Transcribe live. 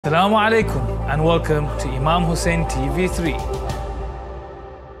Assalamu alaikum and welcome to Imam Hussein TV 3.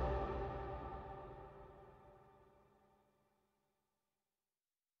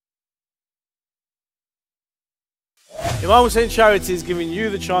 Imam Hussein Charity is giving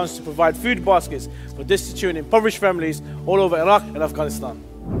you the chance to provide food baskets for destitute and impoverished families all over Iraq and Afghanistan.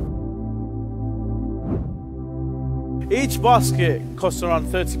 Each basket costs around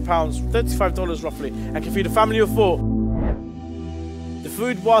 £30, $35 roughly, and can feed a family of 4. The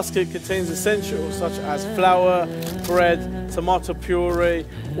food basket contains essentials such as flour, bread, tomato puree,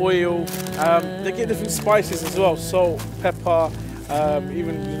 oil. They get different spices as well, salt, pepper,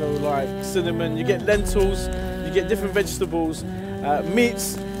 even like cinnamon. You get lentils, you get different vegetables,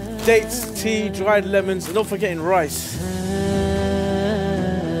 meats, dates, tea, dried lemons, and not forgetting rice.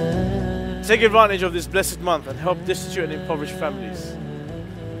 Take advantage of this blessed month and help destitute and impoverished families.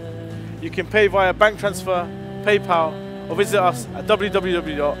 You can pay via bank transfer, PayPal, or visit us at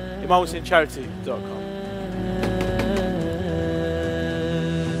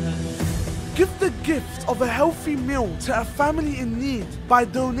www.imamhusseincharity.com. Give the gift of a healthy meal to a family in need by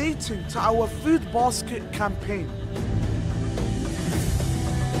donating to our Food Basket campaign.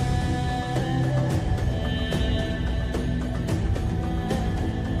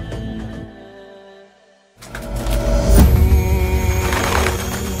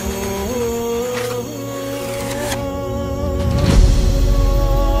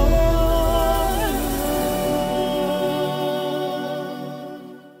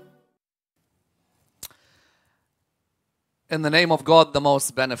 In the name of God, the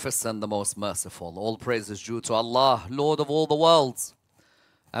most beneficent, the most merciful. All praise is due to Allah, Lord of all the worlds.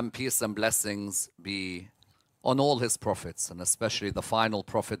 And peace and blessings be on all His prophets, and especially the final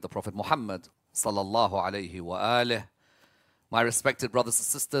prophet, the Prophet Muhammad sallallahu alayhi wa alih. My respected brothers and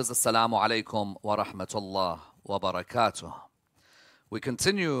sisters, Assalamu alaikum wa rahmatullah wa barakatuh. We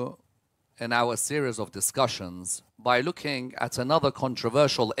continue in our series of discussions by looking at another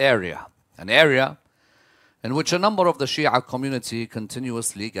controversial area, an area in which a number of the Shia community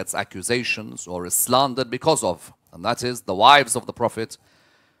continuously gets accusations or is slandered because of, and that is the wives of the Prophet,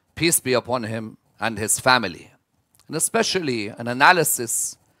 peace be upon him, and his family. And especially an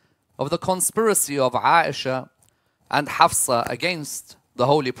analysis of the conspiracy of Aisha and Hafsa against the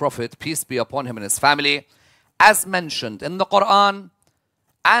Holy Prophet, peace be upon him and his family, as mentioned in the Quran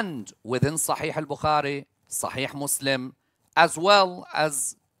and within Sahih al-Bukhari, Sahih Muslim, as well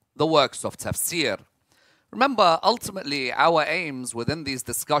as the works of tafsir. Remember, ultimately, our aims within these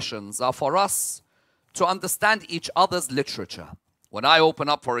discussions are for us to understand each other's literature. When I open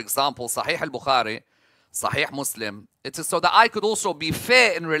up, for example, Sahih al-Bukhari, Sahih Muslim, it is so that I could also be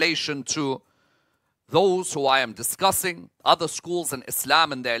fair in relation to those who I am discussing, other schools in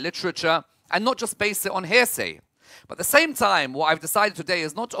Islam and their literature, and not just base it on hearsay. But at the same time, what I've decided today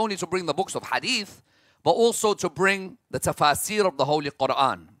is not only to bring the books of hadith, but also to bring the tafasir of the Holy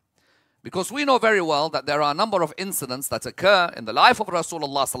Quran. Because we know very well that there are a number of incidents that occur in the life of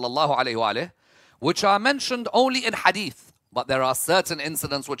Rasulullah sallallahu alayhi wa alayhi, which are mentioned only in hadith, but there are certain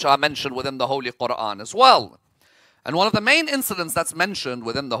incidents which are mentioned within the Holy Quran as well. And one of the main incidents that's mentioned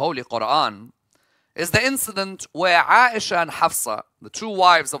within the Holy Quran is the incident where Aisha and Hafsa, the two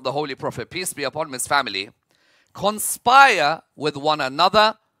wives of the Holy Prophet, peace be upon his family, conspire with one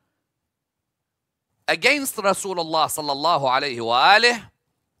another against Rasulullah sallallahu alayhi wa alayhi,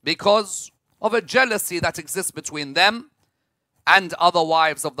 because of a jealousy that exists between them and other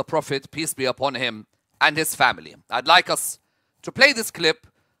wives of the Prophet, peace be upon him, and his family. I'd like us to play this clip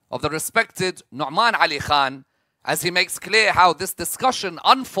of the respected Nu'man Ali Khan as he makes clear how this discussion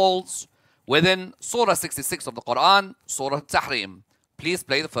unfolds within Surah 66 of the Quran, Surah Tahrim. Please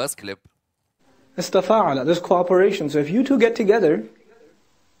play the first clip. Istafa'ala, there's cooperation. So if you two get together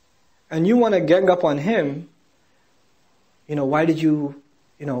and you want to gang up on him, why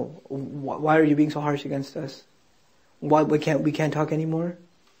are you being so harsh against us? Why we can't talk anymore?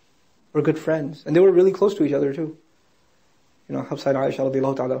 We're good friends. And they were really close to each other too. Hafsa and Aisha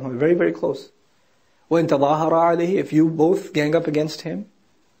radiallahu ta'ala, very, very close. وَإِن تَظَاهَرَ عَلَيْهِ, if you both gang up against him,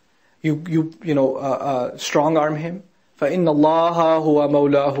 you strong arm him, فَإِنَّ اللَّهَ هُوَ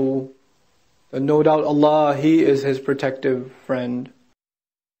مَوْلَاهُ, then no doubt Allah, He is his protective friend.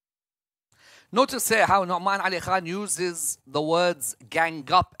 Notice here how Nu'man Ali Khan uses the words gang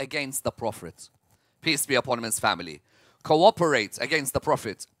up against the Prophet, peace be upon him and his family. Cooperate against the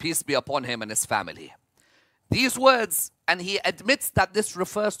Prophet, peace be upon him and his family. These words, and he admits that this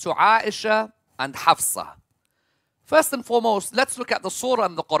refers to Aisha and Hafsa. First and foremost, let's look at the surah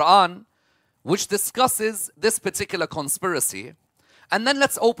in the Quran which discusses this particular conspiracy. And then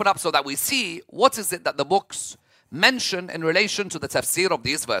let's open up so that we see what is it that the books mention in relation to the tafsir of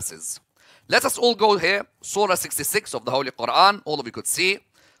these verses. Let us all go here. Surah 66 of the Holy Quran. All of you could see.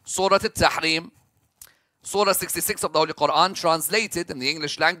 Surah Al-Tahrim. Surah 66 of the Holy Quran, translated in the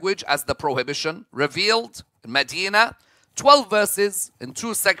English language as the prohibition, revealed in Medina. 12 verses in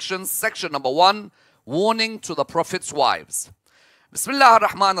 2 sections. Section number 1, warning to the Prophet's wives. Bismillah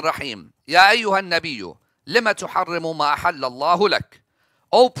ar-Rahman ar-Rahim. Ya ayyuhan nabiyyu, lima tuharrimu ma ahalla Allahu lak.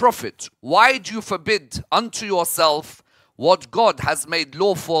 O Prophet, why do you forbid unto yourself what God has made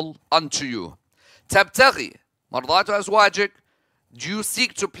lawful unto you? Tabtaghi mardatu azwajik. Do you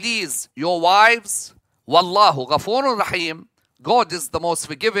seek to please your wives? Wallahu ghafurun rahim. God is the most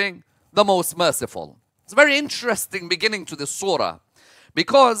forgiving, the most merciful. It's a very interesting beginning to this surah,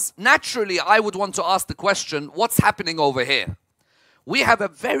 because naturally I would want to ask the question, what's happening over here? We have a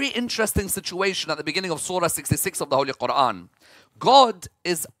very interesting situation at the beginning of Surah 66 of the Holy Quran. God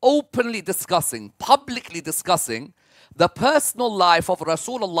is openly discussing, publicly discussing the personal life of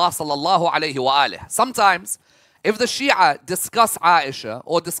Rasulullah sallallahu alayhi wa alih. Sometimes, if the Shia discuss Aisha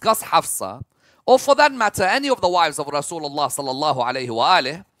or discuss Hafsa, or for that matter, any of the wives of Rasulullah sallallahu alayhi wa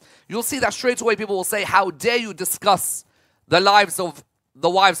alih, you'll see that straight away people will say, how dare you discuss the lives of the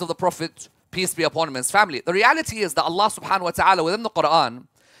wives of the Prophet, peace be upon him and his family. The reality is that Allah subhanahu wa ta'ala within the Quran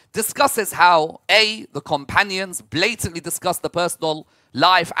discusses how, A, the companions blatantly discuss the personal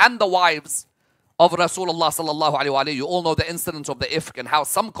life and the wives of Rasulullah sallallahu alayhi wa alayhi. You all know the incident of the ifk and how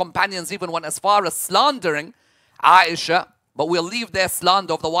some companions even went as far as slandering Aisha, but we'll leave their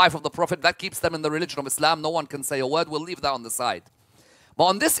slander of the wife of the Prophet. That keeps them in the religion of Islam. No one can say a word. We'll leave that on the side. But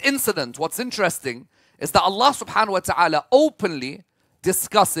on this incident, what's interesting is that Allah subhanahu wa ta'ala openly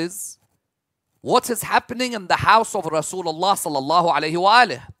discusses what is happening in the house of Rasulullah sallallahu alayhi wa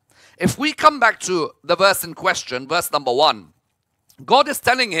alayhi. If we come back to the verse in question, verse number 1, God is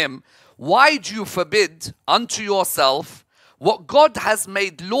telling him, why do you forbid unto yourself what God has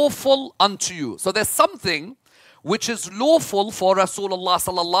made lawful unto you? So there's something which is lawful for Rasulullah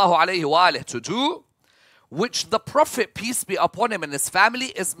sallallahu alayhi wa alayhi to do, which the Prophet, peace be upon him and his family,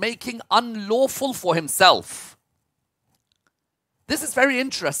 is making unlawful for himself. This is very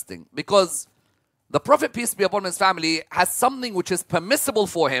interesting, because the Prophet, peace be upon him and his family, has something which is permissible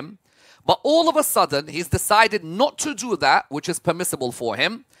for him, but all of a sudden he's decided not to do that which is permissible for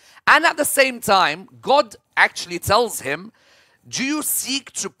him. And at the same time, God actually tells him, do you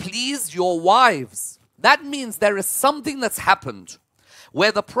seek to please your wives? That means there is something that's happened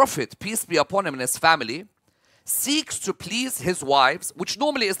where the Prophet, peace be upon him and his family, seeks to please his wives, which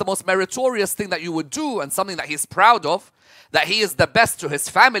normally is the most meritorious thing that you would do and something that he's proud of, that he is the best to his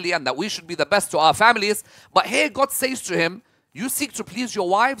family and that we should be the best to our families. But here God says to him, you seek to please your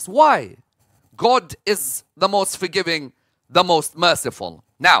wives? Why? God is the most forgiving, the most merciful.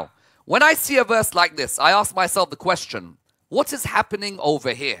 Now, when I see a verse like this, I ask myself the question, what is happening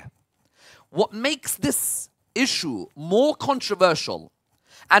over here? What makes this issue more controversial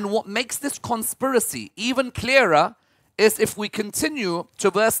and what makes this conspiracy even clearer is if we continue to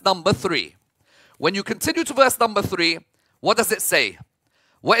verse number 3. When you continue to verse number 3, what does it say?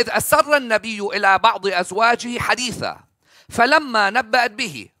 وَإِذْ أَسَرَّ النَّبِيُّ إِلَىٰ بَعْضِ أَزْوَاجِهِ حَدِيثًا فَلَمَّا نَبَّأَتْ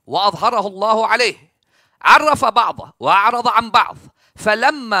بِهِ وَأَظْهَرَهُ اللَّهُ عَلَيْهِ عَرَّفَ بَعْضَهُ وَأَعْرَضَ عَنْ بَعْضٍ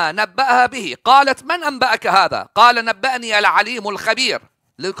فَلَمَّا نَبَّأَهَا بِهِ قَالَتْ مَنْ أَنْبَأَكَ هَذَا قَالَ نَبَّأَنِي الْعَلِيمُ الْخَبِيرُ.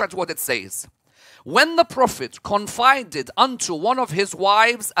 Look at what it says. When the Prophet confided unto one of his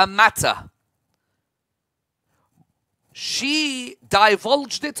wives a matter, she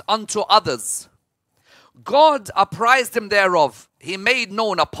divulged it unto others. God apprised him thereof. He made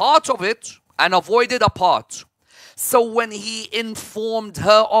known a part of it and avoided a part. So when he informed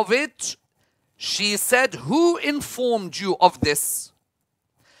her of it, she said, who informed you of this?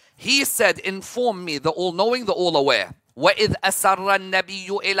 He said, inform me, the all-knowing, the all-aware. وَإِذْ أَسَرَّ النَّبِيُّ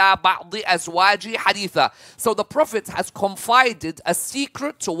إِلَىٰ بَعْضِ أَزْوَاجِهِ حَدِيثًا. So the Prophet has confided a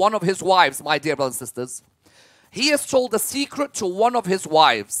secret to one of his wives, my dear brothers and sisters. He has told a secret to one of his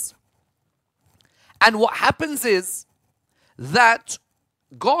wives. And what happens is that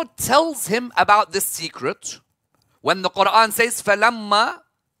God tells him about this secret. When the Quran says, فَلَمَّا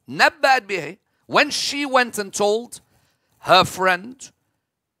نَبَّأَتْ بِهِ, when she went and told her friend,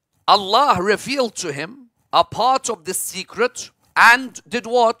 Allah revealed to him a part of this secret and did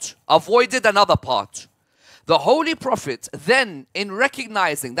what? Avoided another part. The Holy Prophet then, in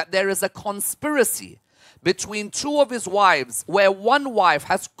recognizing that there is a conspiracy between two of his wives, where one wife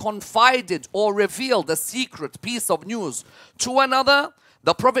has confided or revealed a secret piece of news to another,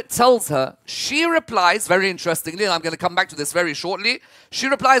 the Prophet tells her, she replies, very interestingly, and I'm going to come back to this very shortly, she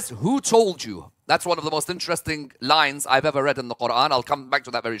replies, who told you? That's one of the most interesting lines I've ever read in the Quran. I'll come back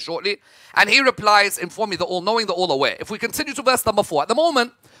to that very shortly. And he replies, inform me, the all-knowing, the all-aware. If we continue to verse number 4, at the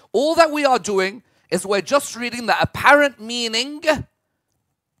moment, all that we are doing is we're just reading the apparent meaning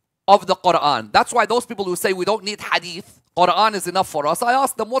of the Quran. That's why those people who say we don't need hadith, Quran is enough for us, I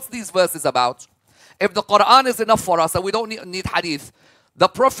ask them, what's these verses about? If the Quran is enough for us and we don't need hadith, the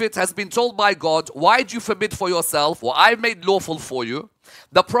Prophet has been told by God, why do you forbid for yourself what I've made lawful for you?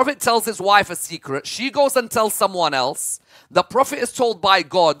 The Prophet tells his wife a secret. She goes and tells someone else. The Prophet is told by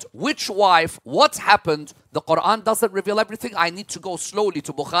God which wife, what happened. The Quran doesn't reveal everything. I need to go slowly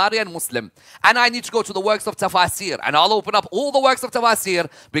to Bukhari and Muslim. And I need to go to the works of tafsir. And I'll open up all the works of tafsir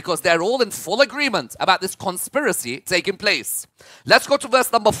because they're all in full agreement about this conspiracy taking place. Let's go to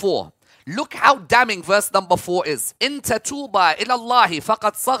verse number 4. Look how damning verse number 4 is. إن تتوبا إلى الله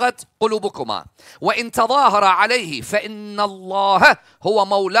فقد صغت قلوبكما وإن تظاهر عليه فإن الله هو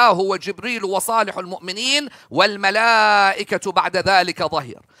مولاه وجبريل وصالح المؤمنين والملائكة بعد ذلك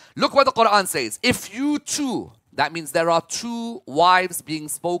ظهير. Look what the Quran says. If you two, that means there are two wives being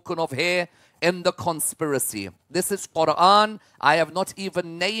spoken of here in the conspiracy. This is Quran. I have not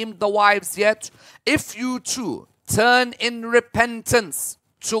even named the wives yet. If you two turn in repentance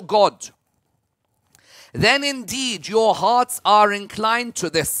to God, then indeed your hearts are inclined to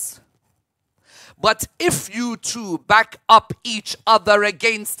this. But if you two back up each other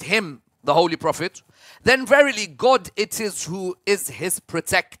against him, the Holy Prophet, then verily God it is who is his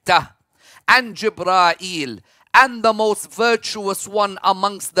protector, and Jibreel, and the most virtuous one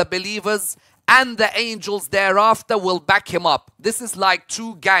amongst the believers, and the angels thereafter will back him up. This is like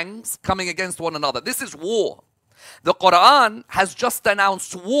two gangs coming against one another. This is war. The Quran has just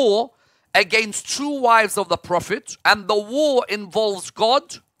announced war against two wives of the Prophet, and the war involves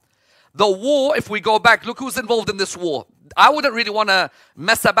God. The war, if we go back, look who's involved in this war. I wouldn't really want to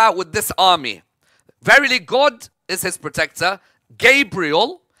mess about with this army. Verily, God is his protector.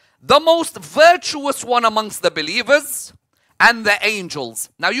 Gabriel, the most virtuous one amongst the believers, and the angels.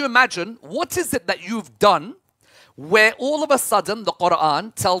 Now you imagine, what is it that you've done where all of a sudden the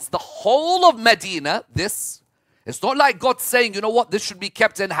Quran tells the whole of Medina this? It's not like God saying, you know what, this should be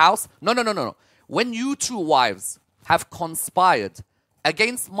kept in house. No, no, no, no, no. When you two wives have conspired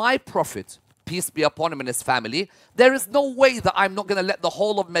against my Prophet, peace be upon him and his family, there is no way that I'm not going to let the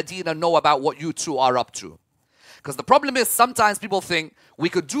whole of Medina know about what you two are up to. Because the problem is sometimes people think we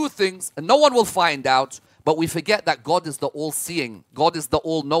could do things and no one will find out, but we forget that God is the all-seeing, God is the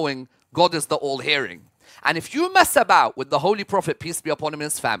all-knowing, God is the all-hearing. And if you mess about with the Holy Prophet, peace be upon him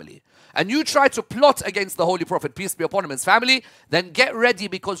and his family, and you try to plot against the Holy Prophet, peace be upon him and his family, then get ready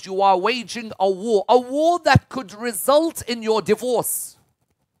because you are waging a war that could result in your divorce.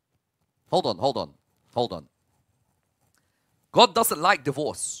 Hold on. God doesn't like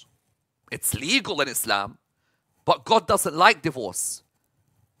divorce. It's legal in Islam, but God doesn't like divorce.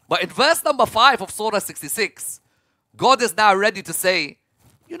 But in verse number 5 of Surah 66, God is now ready to say,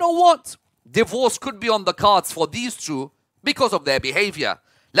 you know what? Divorce could be on the cards for these two because of their behavior.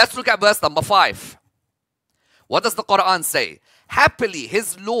 Let's look at verse number 5. What does the Quran say? Happily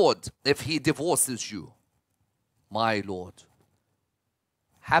his Lord if he divorces you. My Lord.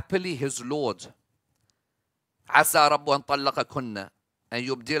 Happily his Lord. عسى رب أن طلقكن أن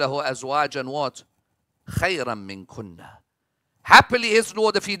يبدله أزواجا what? خيرا منكن. Happily his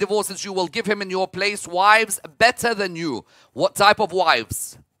Lord if he divorces you will give him in your place wives better than you. What type of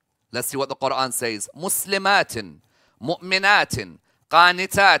wives? Let's see what the Quran says. مسلمات مؤمنات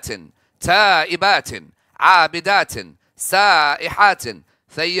قانتات تائبات عابدات سائحات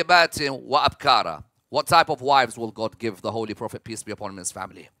ثيبات وأبكارا. What type of wives will God give the Holy Prophet, peace be upon him and his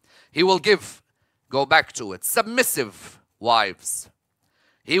family? He will give, go back to it, submissive wives.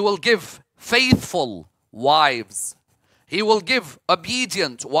 He will give faithful wives. He will give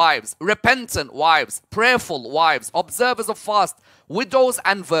obedient wives, repentant wives, prayerful wives, observers of fast, widows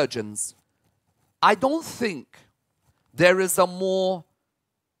and virgins. I don't think there is a more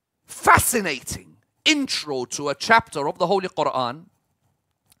fascinating intro to a chapter of the Holy Quran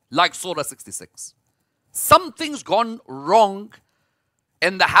like Surah 66. Something's gone wrong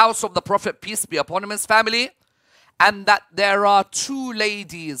in the house of the Prophet, peace be upon him and his family, and that there are two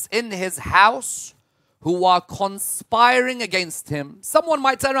ladies in his house who are conspiring against him. Someone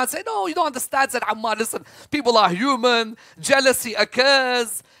might turn around and say, no, you don't understand, said Ammar, listen, people are human, jealousy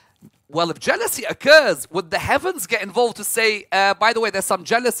occurs. Well, if jealousy occurs, would the heavens get involved to say, by the way, there's some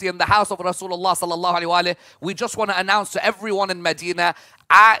jealousy in the house of Rasulullah sallallahu alaihi wasallam. We just want to announce to everyone in Medina,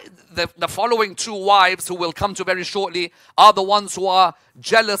 the following two wives who will come to very shortly are the ones who are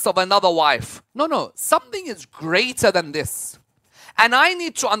jealous of another wife. No, no, something is greater than this. And I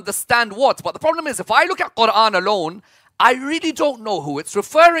need to understand what. But the problem is, if I look at Quran alone, I really don't know who it's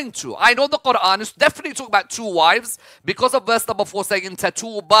referring to. I know the Quran is definitely talking about 2 wives because of verse number 4 saying,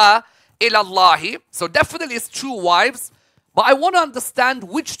 Tatuba ilallahi. So definitely it's 2 wives. But I want to understand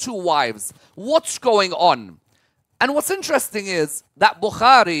which 2 wives. What's going on? And what's interesting is that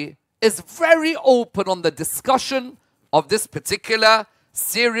Bukhari is very open on the discussion of this particular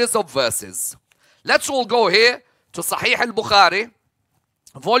series of verses. Let's all go here to Sahih al-Bukhari,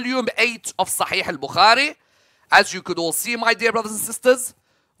 volume 8 of Sahih al-Bukhari. As you could all see, my dear brothers and sisters,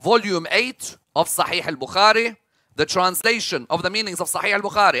 volume 8 of Sahih al-Bukhari, the translation of the meanings of Sahih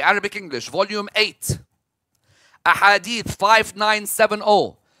al-Bukhari, Arabic English, volume 8, Ahadith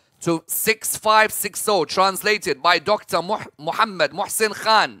 5970 to 6560, translated by Dr. Muhammad Muhsin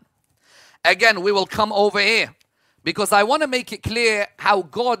Khan. Again, we will come over here because I want to make it clear how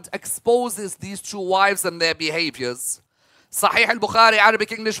God exposes these 2 wives and their behaviors. Sahih al-Bukhari,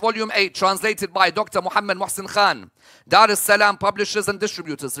 Arabic English, volume 8, translated by Dr. Muhammad Muhsin Khan, Dar es Salaam Publishers and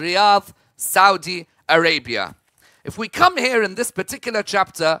Distributors, Riyadh, Saudi Arabia. If we come here in this particular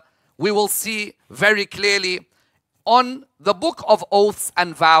chapter, we will see very clearly on the book of oaths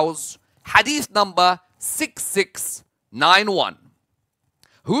and vows, hadith number 6691.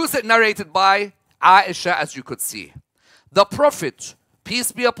 Who is it narrated by? Aisha, as you could see. The Prophet,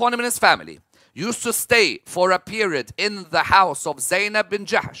 peace be upon him and his family, used to stay for a period in the house of Zainab bin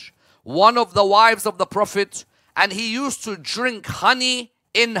Jahsh, one of the wives of the Prophet, and he used to drink honey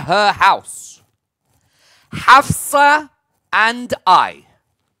in her house. Hafsa and I.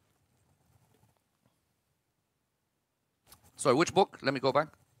 Sorry, which book? Let me go back.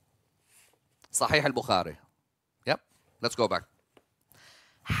 Sahih al-Bukhari. Yep, let's go back.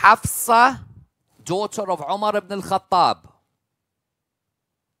 Hafsa, daughter of Omar ibn al-Khattab,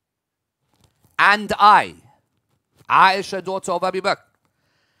 and I, Aisha, daughter of Abu Bakr,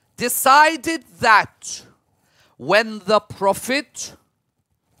 decided that when the Prophet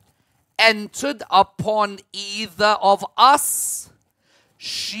entered upon either of us,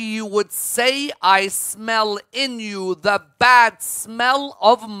 she would say, I smell in you the bad smell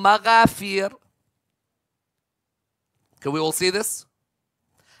of Maghafir. Can we all see this?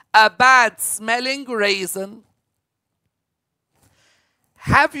 A bad smelling raisin.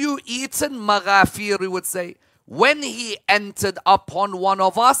 Have you eaten Maghafir, he would say. When he entered upon one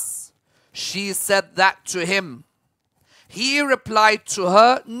of us, she said that to him. He replied to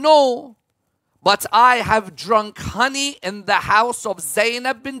her, no, but I have drunk honey in the house of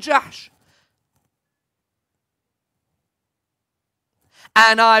Zainab bin Jahsh,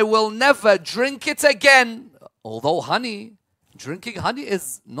 and I will never drink it again. Although drinking honey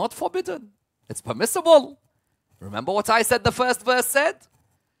is not forbidden. It's permissible. Remember what I said the first verse said?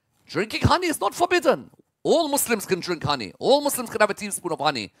 Drinking honey is not forbidden. All Muslims can drink honey. All Muslims can have a teaspoon of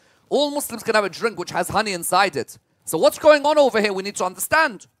honey. All Muslims can have a drink which has honey inside it. So what's going on over here? We need to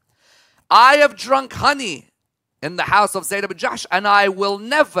understand. I have drunk honey in the house of Zainab bin Jahsh, and I will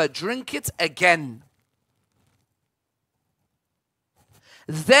never drink it again.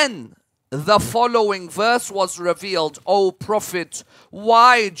 Then the following verse was revealed. O Prophet,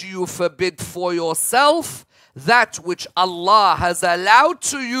 why do you forbid for yourself that which Allah has allowed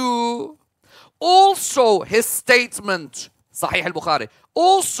to you? Also his statement, Sahih al-Bukhari,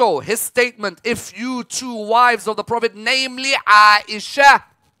 also his statement, if you 2 wives of the Prophet, namely Aisha.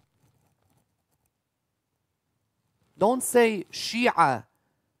 Don't say Shia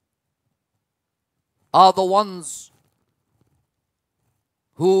are the ones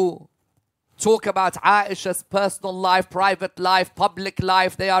who talk about Aisha's personal life, private life, public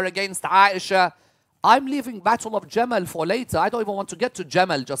life. They are against Aisha. I'm leaving Battle of Jamal for later. I don't even want to get to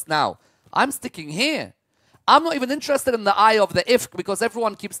Jamal just now. I'm sticking here. I'm not even interested in the eye of the ifk because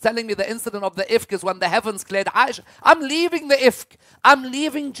everyone keeps telling me the incident of the ifk is when the heavens cleared Aisha. I'm leaving the ifk. I'm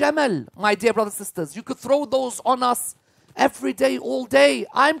leaving Jamal, my dear brothers and sisters. You could throw those on us every day, all day.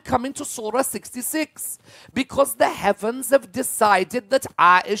 I'm coming to Surah 66 because the heavens have decided that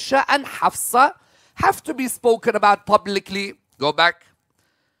Aisha and Hafsa have to be spoken about publicly. Go back.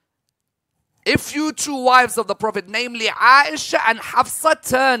 If you 2 wives of the Prophet, namely Aisha and Hafsa,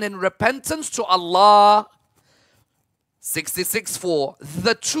 turn in repentance to Allah. 66:4.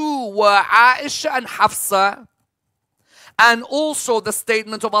 The 2 were Aisha and Hafsa. And also the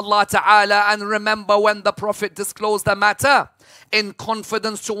statement of Allah Ta'ala, and remember when the Prophet disclosed the matter in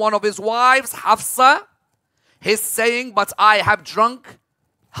confidence to one of his wives, Hafsa, his saying, but I have drunk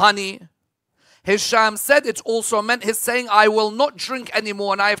honey. Hisham said it also meant his saying, I will not drink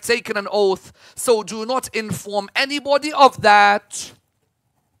anymore and I have taken an oath, so do not inform anybody of that.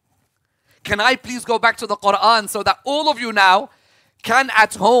 Can I please go back to the Quran so that all of you now can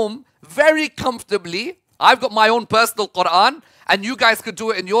at home very comfortably, I've got my own personal Quran, and you guys could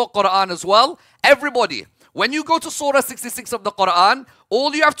do it in your Quran as well. Everybody, when you go to Surah 66 of the Quran,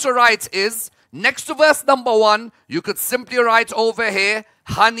 all you have to write is, next to verse number 1, you could simply write over here,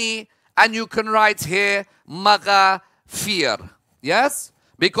 honey, and you can write here, Maghafir. Yes?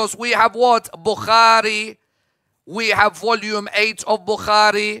 Because we have what? Bukhari. We have volume 8 of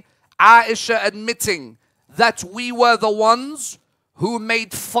Bukhari. Aisha admitting that we were the ones who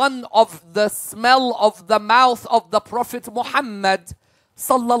made fun of the smell of the mouth of the Prophet Muhammad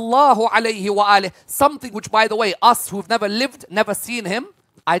sallallahu alayhi wa alayhi. Something which, by the way, us who've never lived, never seen him,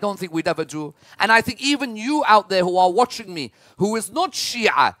 I don't think we'd ever do. And I think even you out there who are watching me, who is not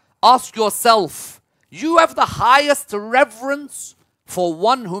Shia, ask yourself, you have the highest reverence for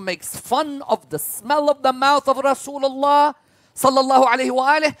one who makes fun of the smell of the mouth of Rasulullah sallallahu alayhi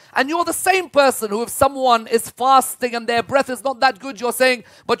wa alayhi, and you're the same person who, if someone is fasting and their breath is not that good, you're saying,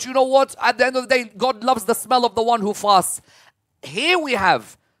 but you know what, at the end of the day, God loves the smell of the one who fasts. Here we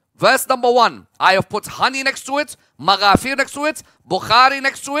have verse number 1. I have put honey next to it, Maghafir next to it, Bukhari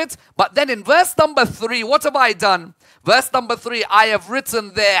next to it. But then in verse number 3, what have I done? Verse number 3, I have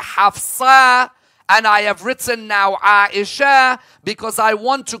written there Hafsa, and I have written now Aisha, because I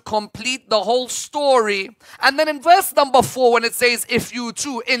want to complete the whole story. And then in verse number 4, when it says, if you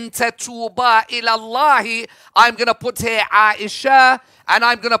too intatuba ilallahi, I'm going to put here Aisha, and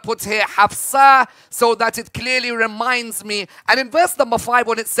I'm going to put here Hafsa, so that it clearly reminds me. And in verse number 5,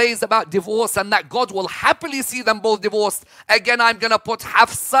 when it says about divorce and that God will happily see them both divorced, again I'm going to put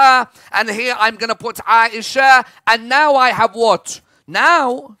Hafsa, and here I'm going to put Aisha. And now I have what?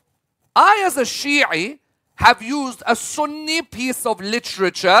 Now, I as a Shi'i have used a Sunni piece of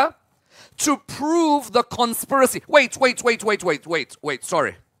literature to prove the conspiracy. Wait,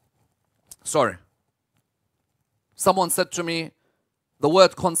 sorry. Someone said to me, the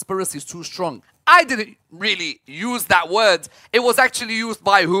word conspiracy is too strong. I didn't really use that word. It was actually used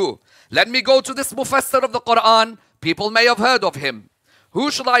by who? Let me go to this Mufassir of the Quran. People may have heard of him. Who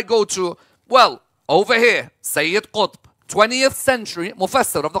should I go to? Well, over here, Sayyid Qutb, 20th century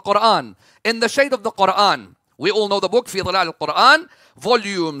Mufassir of the Quran. In the shade of the Quran. We all know the book, Fi Dhilal al-Quran,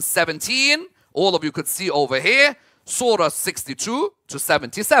 volume 17. All of you could see over here, Surah 62 to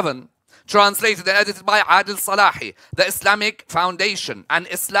 77. Translated and edited by Adil Salahi, the Islamic Foundation, and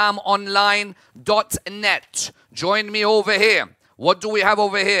IslamOnline.net. Join me over here. What do we have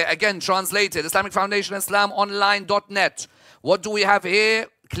over here? Again, translated, Islamic Foundation, IslamOnline.net. What do we have here?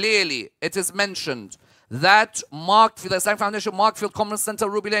 Clearly, it is mentioned that Markfield, the Islamic Foundation, Markfield Conference Center,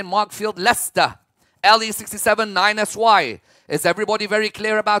 Ruby Lane, Markfield, Leicester, LE67 9SY. Is everybody very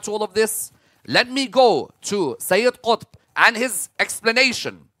clear about all of this? Let me go to Sayyid Qutb and his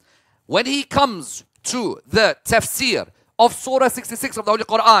explanation. When he comes to the tafsir of Surah 66 of the Holy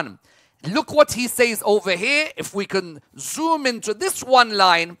Quran, look what he says over here. If we can zoom into this one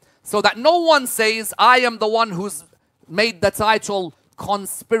line so that no one says, I am the one who's made the title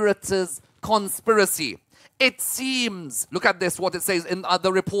Conspirators Conspiracy. It seems, look at this, what it says in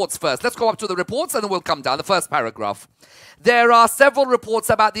the reports first. Let's go up to the reports and then we'll come down. The first paragraph. There are several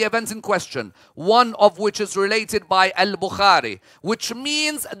reports about the event in question, one of which is related by Al-Bukhari, which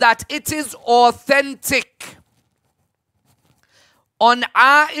means that it is authentic. On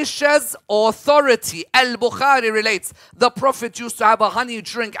Aisha's authority, Al-Bukhari relates, the Prophet used to have a honey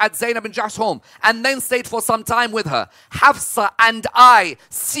drink at Zainab bin Jahsh's home and then stayed for some time with her. Hafsa and I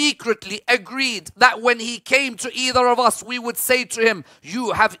secretly agreed that when he came to either of us, we would say to him,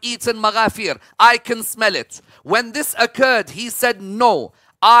 you have eaten Maghafir, I can smell it. When this occurred, he said, no,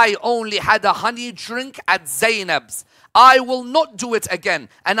 I only had a honey drink at Zainab's. I will not do it again,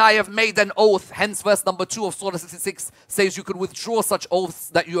 and I have made an oath. Hence verse number 2 of Surah 66 says you could withdraw such oaths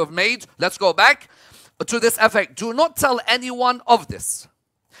that you have made. Let's go back to this effect. Do not tell anyone of this.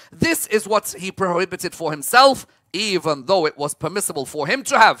 This is what he prohibited for himself, even though it was permissible for him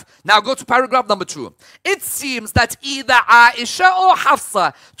to have. Now go to paragraph number 2. It seems that either Aisha or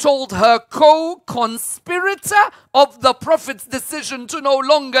Hafsa told her co-conspirator of the Prophet's decision to no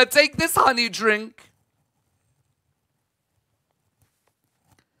longer take this honey drink.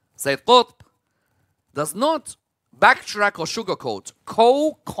 Sayyid Qutb does not backtrack or sugarcoat.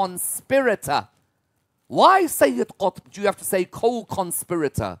 Co-conspirator. Why, Sayyid Qutb, do you have to say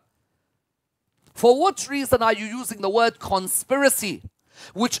co-conspirator? For what reason are you using the word conspiracy,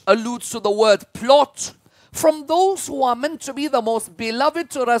 which alludes to the word plot, from those who are meant to be the most beloved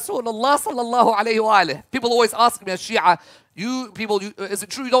to Rasulullah sallallahu alayhi wa alihi. People always ask me as Shia, is it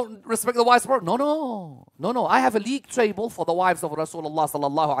true you don't respect the wives? No. I have a league table for the wives of Rasulullah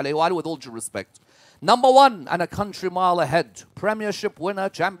sallallahu alayhi wa alihi with all due respect. Number 1 and a country mile ahead. Premiership winner,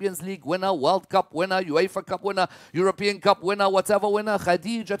 Champions League winner, World Cup winner, UEFA Cup winner, European Cup winner, whatever winner.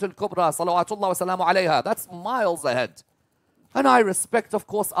 Khadijat al-Kubra, salawatullah wa salamu alayha. That's miles ahead. And I respect, of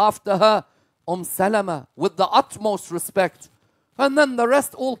course, after her, Salama, with the utmost respect. And then the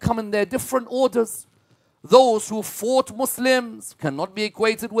rest all come in their different orders. Those who fought Muslims cannot be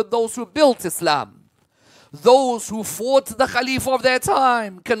equated with those who built Islam. Those who fought the Khalifa of their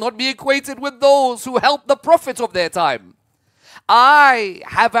time cannot be equated with those who helped the Prophet of their time. I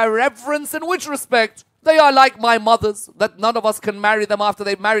have a reverence in which respect they are like my mothers, that none of us can marry them after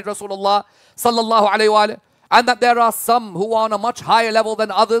they've married Rasulullah sallallahu alayhi wa alayhi, and that there are some who are on a much higher level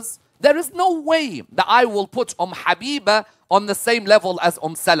than others. There is no way that I will put Habiba on the same level as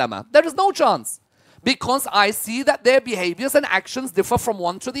Salama. There is no chance, because I see that their behaviors and actions differ from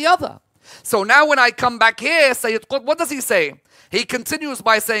one to the other. So now when I come back here, Sayyid Qutb, what does he say? He continues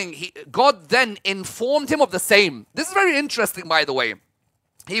by saying, God then informed him of the same. This is very interesting, by the way.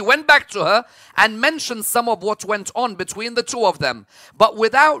 He went back to her and mentioned some of what went on between the two of them, but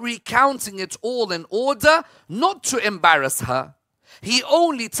without recounting it all in order not to embarrass her. He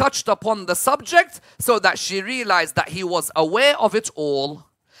only touched upon the subject so that she realized that he was aware of it all.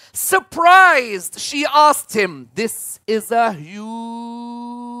 Surprised, she asked him, this is a huge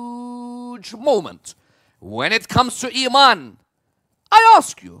moment when it comes to Iman. I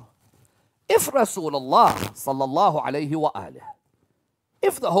ask you, if Rasulullah sallallahu alayhi wa alihi,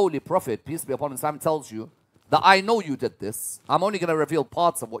 if the Holy Prophet, peace be upon him, tells you that I know you did this, I'm only going to reveal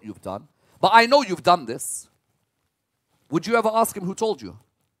parts of what you've done, but I know you've done this, would you ever ask him who told you?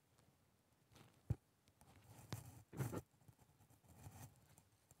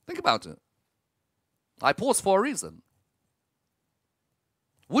 Think about it. I pause for a reason.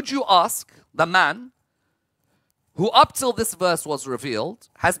 Would you ask the man who up till this verse was revealed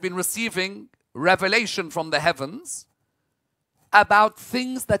has been receiving revelation from the heavens about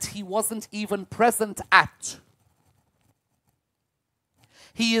things that he wasn't even present at?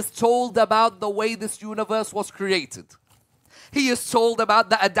 He is told about the way this universe was created. He is told about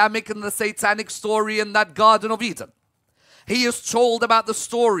the Adamic and the Satanic story in that Garden of Eden. He is told about the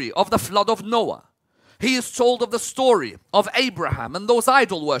story of the flood of Noah. He is told of the story of Abraham and those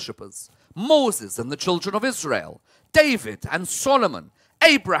idol worshippers, Moses and the children of Israel, David and Solomon,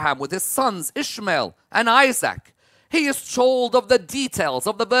 Abraham with his sons Ishmael and Isaac. He is told of the details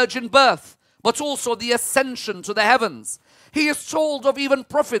of the virgin birth, but also the ascension to the heavens. He is told of even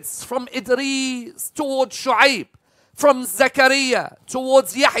prophets from Idris towards Shu'aib, from Zechariah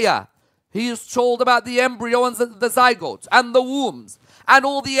towards Yahya. He is told about the embryo and the zygote and the wombs and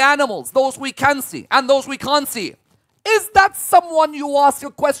all the animals, those we can see and those we can't see. Is that someone you ask a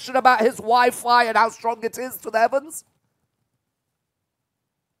question about his Wi-Fi and how strong it is to the heavens?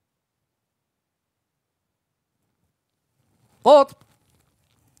 But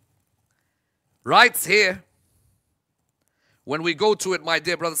writes here, when we go to it, my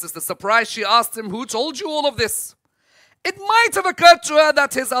dear brother and sister, surprised she asked him, who told you all of this? It might have occurred to her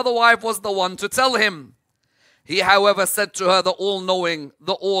that his other wife was the one to tell him. He, however, said to her, the all-knowing,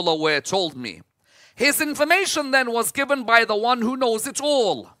 the all-aware told me. His information then was given by the one who knows it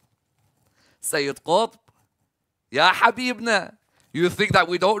all. Sayyid Qutb, Ya Habibna, you think that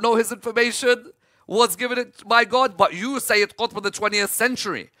we don't know his information was given it by God? But you, Sayyid Qutb, in the 20th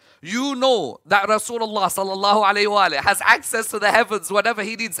century, you know that Rasulullah sallallahu alayhi wa alayhi has access to the heavens whenever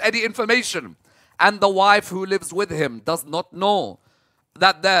he needs any information. And the wife who lives with him does not know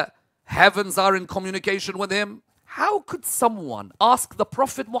that the heavens are in communication with him. How could someone ask the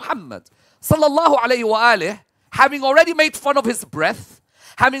Prophet Muhammad sallallahu alayhi wa alayhi, having already made fun of his breath,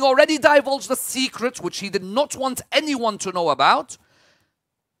 having already divulged a secret which he did not want anyone to know about?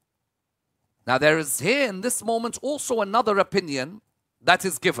 Now there is here in this moment also another opinion that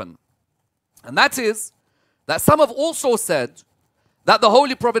is given. And that is that some have also said that the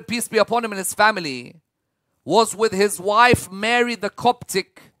Holy Prophet, peace be upon him, and his family was with his wife Mary the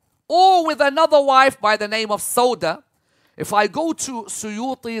Coptic, or with another wife by the name of Sauda. If I go to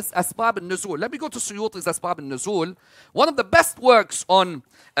Suyuti's Asbab al-Nuzul, let me go to Suyuti's Asbab al-Nuzul. One of the best works on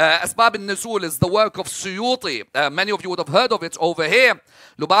Asbab al-Nuzul is the work of Suyuti. Many of you would have heard of it over here.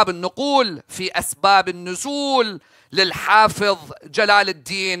 Lubab al-Nuqul fi Asbab al-Nuzul lil-Hafiz Jalal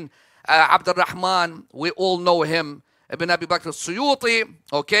al-Din Abd al-Rahman. We all know him. Ibn Abi Bakr al-Suyuti.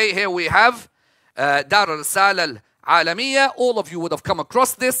 Okay, here we have Dar al-Risala Alamiyya. All of you would have come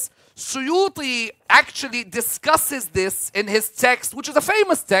across this. Suyuti actually discusses this in his text, which is a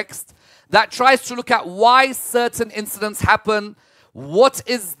famous text that tries to look at why certain incidents happen. What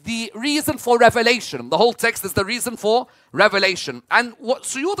is the reason for revelation? The whole text is the reason for revelation. And what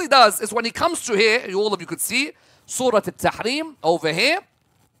Suyuti does is when he comes to here, all of you could see, Surah Al-Tahrim over here.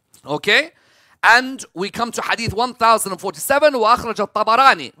 Okay? And we come to Hadith 1047. وأخرج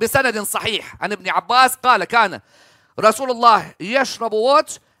الطبراني بسند صحيح عن ابن عباس قال كان رسول الله يشرب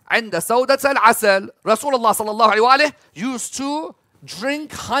what? عند سودة العسل. Rasulullah sallallahu alayhi wa alayhi used to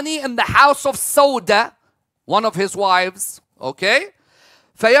drink honey in the house of Sauda, one of his wives. Okay?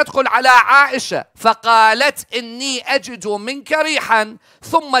 فيدخل على عائشة فقالت إني أجد منك ريحا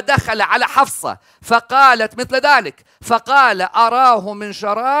ثم دخل على حفصة فقالت مثل ذلك فقال أراه من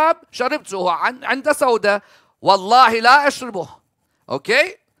شراب شربته عند سودة والله لا أشربه.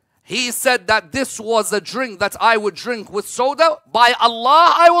 Okay? He said that this was a drink that I would drink with soda. By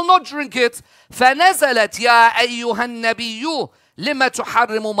Allah, I will not drink it. فنزلت يا أيها النبي لما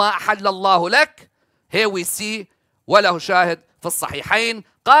تحرم ما أحل الله لك. Here we see وله شاهد في الصحيحين.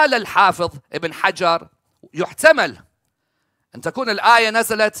 قال الحافظ ابن حجر يحتمل أن تكون الآية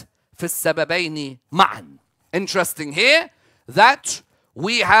نزلت في السببين معا. Interesting here that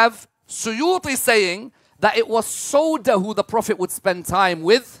we have Suyuti saying that it was Sauda who the Prophet would spend time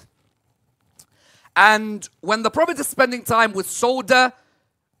with. And when the Prophet is spending time with Sauda,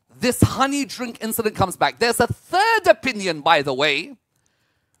 this honey drink incident comes back. There's a third opinion, by the way,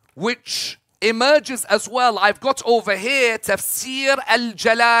 which emerges as well. I've got over here Tafsir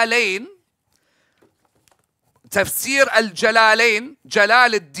al-Jalalain. Tafsir al-Jalalain,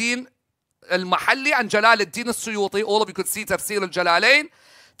 Jalal al-Din al-Mahalli and Jalal al-Din al-Suyuti. All of you could see Tafsir al-Jalalain.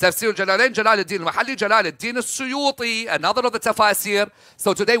 Tafsir al-Jalalain, Jalal al-Din al-Mahalli, Jalal al-Din al-Suyuti. Another of the tafasir.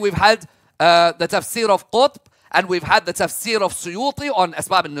 So today we've had the Tafsir of Qutb, and we've had the Tafsir of Suyuti on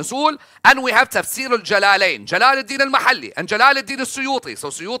Asbab al-Nusul, and we have Tafsir al-Jalalain, Jalal al-Din al-Mahalli, and Jalal al-Din al-Suyuti. So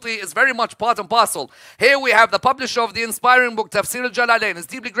Suyuti is very much part and parcel. Here we have the publisher of the inspiring book, Tafsir al-Jalalain, is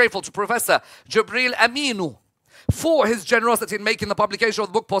deeply grateful to Professor Jibril Aminu for his generosity in making the publication of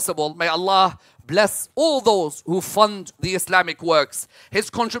the book possible. May Allah bless all those who fund the Islamic works. His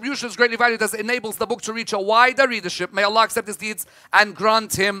contribution is greatly valued as it enables the book to reach a wider readership. May Allah accept his deeds and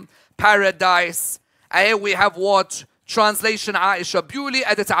grant him paradise. And here we have what? Translation Aisha Bewley,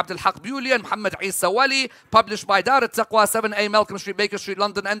 editor Abdul Haq Bewley and Muhammad Isa Wali, published by Dar al-Taqwa, 7A Malcolm Street, Baker Street,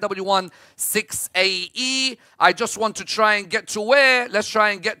 London, NW1 6AE. I just want to try and get to where? Let's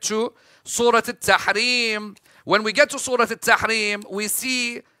try and get to Surah Al-Tahrim. When we get to Surah Al-Tahrim, we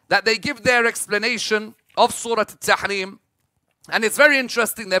see that they give their explanation of Surah Al-Tahrim. And it's very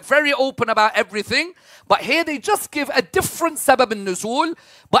interesting. They're very open about everything. But here they just give a different sabab al-nuzul.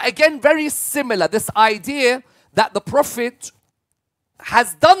 But again, very similar. This idea that the Prophet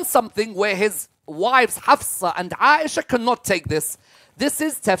has done something where his wives Hafsa and Aisha cannot take this. This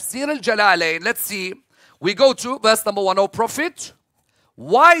is Tafsir al-Jalalain. Let's see. We go to verse number 1. O Prophet,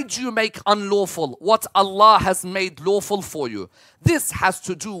 why do you make unlawful what Allah has made lawful for you? This has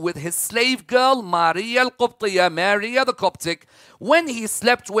to do with his slave girl, Maria al-Qibtiyya, Maria the Coptic, when he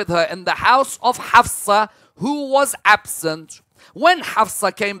slept with her in the house of Hafsa, who was absent. When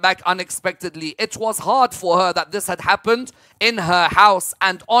Hafsa came back unexpectedly, it was hard for her that this had happened in her house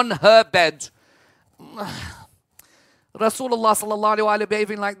and on her bed. Rasulullah sallallahu alaihi wasallam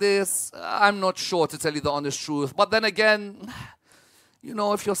behaving like this, I'm not sure, to tell you the honest truth. But then again, you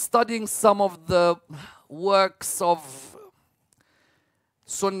know, if you're studying some of the works of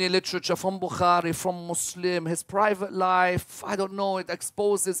Sunni literature from Bukhari, from Muslim, his private life, I don't know, it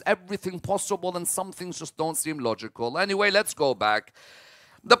exposes everything possible and some things just don't seem logical. Anyway, let's go back.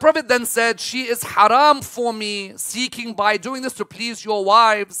 The Prophet then said, she is haram for me, seeking by doing this to please your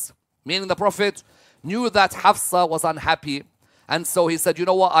wives. Meaning the Prophet knew that Hafsa was unhappy. And so he said, you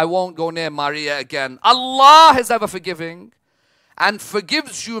know what, I won't go near Maria again. Allah is ever forgiving and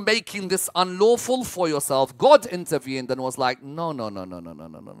forgives you making this unlawful for yourself. God intervened and was like, no.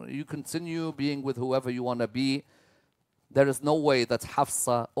 You continue being with whoever you want to be. There is no way that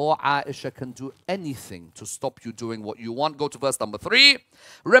Hafsa or Aisha can do anything to stop you doing what you want. Go to verse number 3.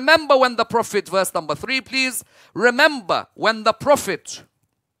 Remember when the Prophet, verse number 3, please. Remember when the Prophet,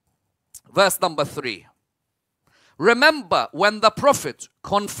 verse number 3. Remember when the Prophet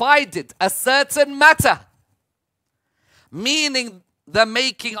confided a certain matter, meaning the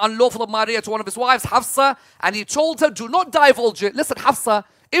making unlawful of Maria to one of his wives, Hafsa, and he told her, do not divulge it. Listen, Hafsa,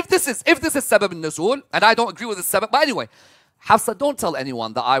 if this is sabab al-nuzul, and I don't agree with this sabab, but anyway, Hafsa, don't tell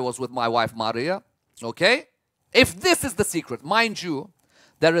anyone that I was with my wife Maria, okay? If this is the secret, mind you,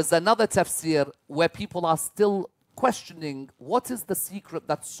 there is another tafsir where people are still questioning what is the secret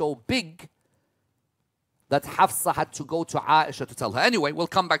that's so big that Hafsa had to go to Aisha to tell her. Anyway, we'll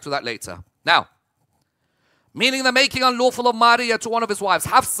come back to that later. Now, meaning the making unlawful of Maria to one of his wives,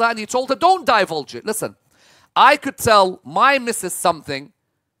 Hafsa, and he told her, don't divulge it. Listen, I could tell my missus something,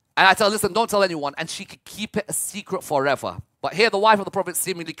 and I tell her, listen, don't tell anyone, and she could keep it a secret forever. But here the wife of the Prophet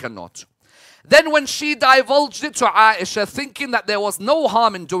seemingly cannot. Then when she divulged it to Aisha, thinking that there was no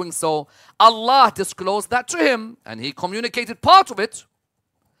harm in doing so, Allah disclosed that to him, and he communicated part of it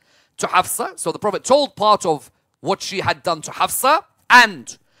to Hafsa. So the Prophet told part of what she had done to Hafsa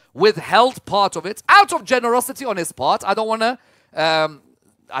and withheld part of it out of generosity on his part. I don't want to,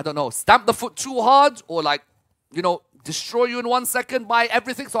 I don't know, stamp the foot too hard or like, you know, destroy you in 1 second by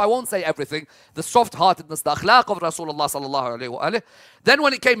everything. So I won't say everything. The soft-heartedness, the akhlaq of Rasulullah sallallahu alayhi wa alayhi. Then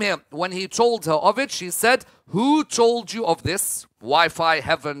when it came here, when he told her of it, she said, who told you of this? Wi-Fi,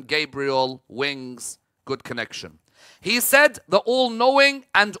 heaven, Gabriel, wings, good connection. He said, the all-knowing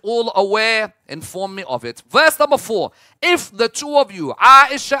and all-aware informed me of it. Verse number 4. If the two of you,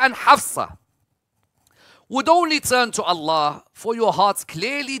 Aisha and Hafsa, would only turn to Allah, for your hearts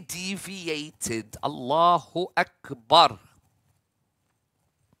clearly deviated. Allahu Akbar.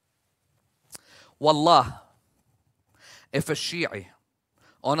 Wallah, if a Shia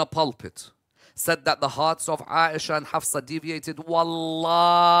on a pulpit said that the hearts of Aisha and Hafsa deviated,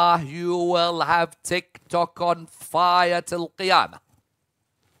 wallah, you will have TikTok on fire till Qiyamah.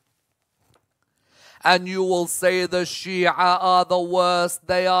 And you will say the Shia are the worst,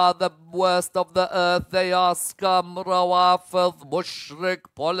 they are the worst of the earth, they are scum, rawafid, mushrik,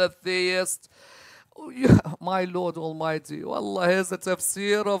 polytheist. Oh, yeah, my Lord Almighty, wallah, here's a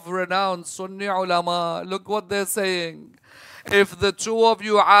tafsir of renowned Sunni ulama. Look what they're saying. If the two of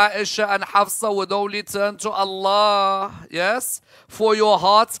you, Aisha and Hafsa, would only turn to Allah, yes, for your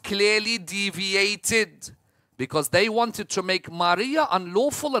hearts clearly deviated. Because they wanted to make Maria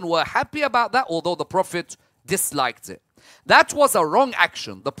unlawful and were happy about that, although the Prophet disliked it. That was a wrong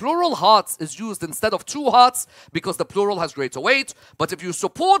action. The plural hearts is used instead of two hearts because the plural has greater weight. But if you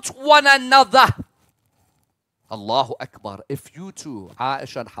support one another, Allahu Akbar, if you two,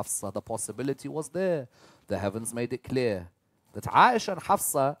 Aisha and Hafsa, the possibility was there. The heavens made it clear that Aisha and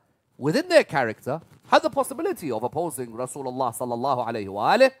Hafsa, within their character, had the possibility of opposing Rasulullah sallallahu alayhi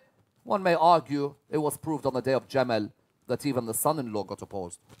wa alayhi. One may argue it was proved on the day of Jamal that even the son-in-law got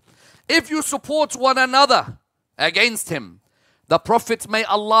opposed. If you support one another against him, the Prophet, may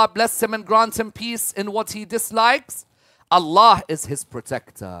Allah bless him and grant him peace in what he dislikes, Allah is his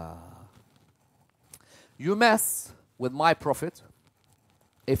protector. You mess with my Prophet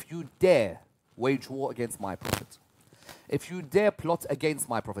if you dare wage war against my Prophet. If you dare plot against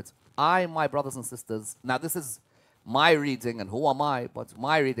my Prophet, my brothers and sisters, now this is my reading, and who am I? But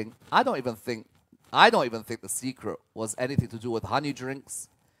my reading, I don't even think the secret was anything to do with honey drinks.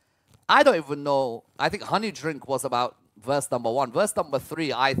 I don't even know. I think honey drink was about verse number 1. Verse number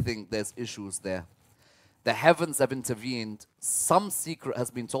 3, I think there's issues there. The heavens have intervened. Some secret has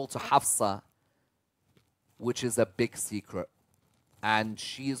been told to Hafsa, which is a big secret. And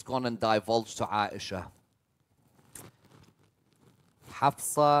she's gone and divulged to Aisha.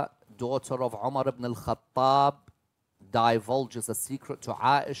 Hafsa, daughter of Omar ibn al-Khattab, divulges a secret to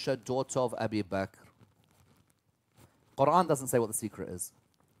Aisha, daughter of Abi Bakr. Quran doesn't say what the secret is.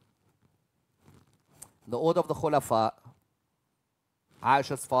 The order of the Khulafa,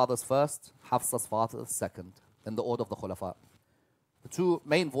 Aisha's father's first, Hafsa's father's second, in the order of the Khulafa. The two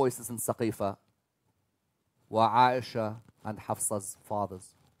main voices in Saqifa were Aisha and Hafsa's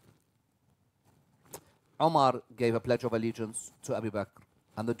fathers. Omar gave a pledge of allegiance to Abi Bakr,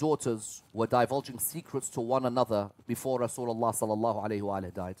 and the daughters were divulging secrets to one another before Rasulullah sallallahu alayhi wa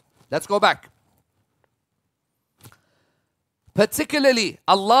died. Let's go back. Particularly,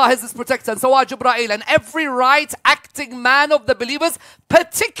 Allah is his protector, and so are Jibreel, and every right-acting man of the believers,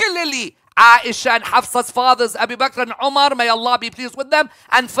 particularly Aisha and Hafsa's fathers, Abu Bakr and Omar, may Allah be pleased with them.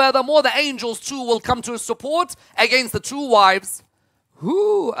 And furthermore, the angels too will come to his support against the two wives.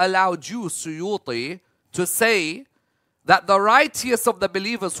 Who allowed you, Suyuti, to say that the righteous of the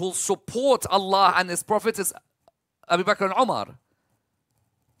believers who will support Allah and his Prophet is Abu Bakr and Omar?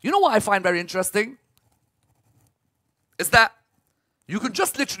 You know what I find very interesting? Is that you can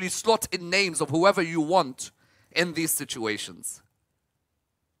just literally slot in names of whoever you want in these situations.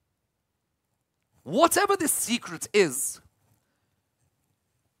 Whatever this secret is,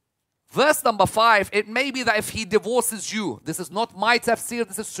 verse number 5, it may be that if he divorces you, this is not my tafsir,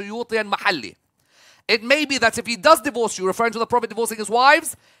 this is Suyuti and Mahalli. It may be that if he does divorce you, referring to the Prophet divorcing his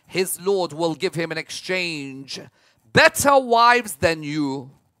wives, his Lord will give him in exchange better wives than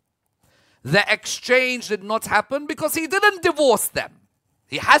you. The exchange did not happen because he didn't divorce them.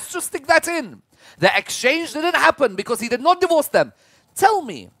 He has to stick that in. The exchange didn't happen because he did not divorce them. Tell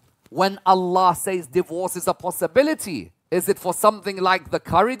me, when Allah says divorce is a possibility, is it for something like the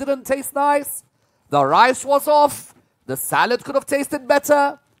curry didn't taste nice? The rice was off? The salad could have tasted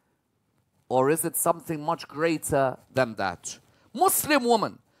better? Or is it something much greater than that? Muslim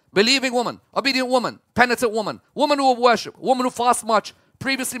woman, believing woman, obedient woman, penitent woman, woman who will worship, woman who fasts much,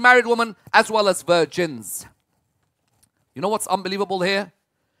 previously married woman, as well as virgins. You know what's unbelievable here?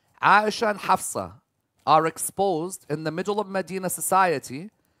 Aisha and Hafsa are exposed in the middle of Medina society,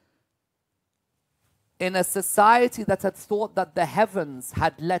 in a society that had thought that the heavens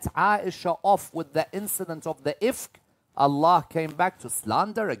had let Aisha off with the incident of the ifk. Allah came back to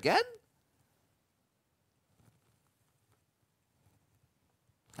slander again?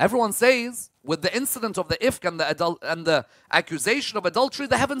 Everyone says, with the incident of the ifk and the accusation of adultery,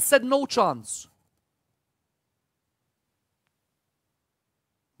 the heavens said no chance.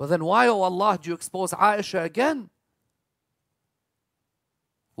 But then why, oh Allah, do you expose Aisha again?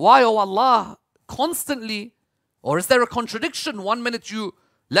 Why, oh Allah, constantly? Or is there a contradiction? One minute you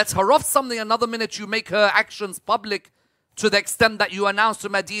let her off something, another minute you make her actions public to the extent that you announce to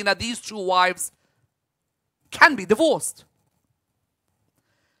Medina, these two wives can be divorced.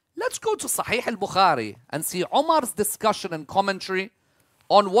 Let's go to Sahih al-Bukhari and see Omar's discussion and commentary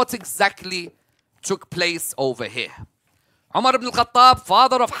on what exactly took place over here. Omar ibn al-Khattab,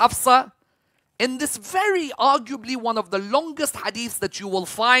 father of Hafsa, in this very arguably one of the longest hadiths that you will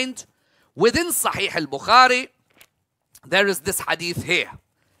find within Sahih al-Bukhari, there is this hadith here.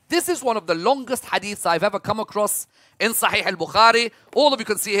 This is one of the longest hadiths I've ever come across in Sahih al-Bukhari. All of you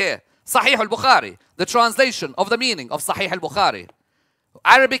can see here, Sahih al-Bukhari, the translation of the meaning of Sahih al-Bukhari.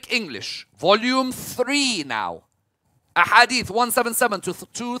 Arabic English, volume 3 now. Ahadith 177 to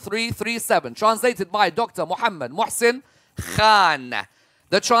 2337, translated by Dr. Muhammad Muhsin Khan.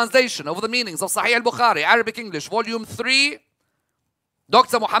 The translation of the meanings of Sahih al-Bukhari, Arabic English, volume 3,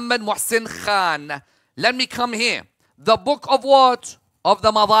 Dr. Muhammad Muhsin Khan. Let me come here. The book of what? Of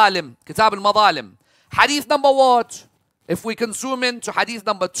the Madhalim, Kitab al-Madhalim. Hadith number what? If we can zoom in to hadith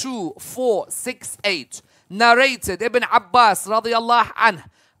number 2468. Narrated Ibn Abbas radiyallahu anh.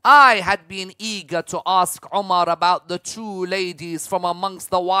 I had been eager to ask Omar about the two ladies from amongst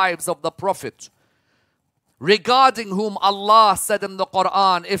the wives of the Prophet, regarding whom Allah said in the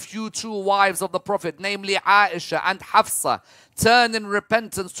Quran, if you two wives of the Prophet, namely Aisha and Hafsa, turn in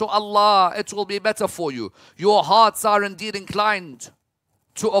repentance to Allah, it will be better for you. Your hearts are indeed inclined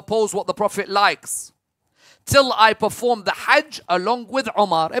to oppose what the Prophet likes. Till I perform the Hajj along with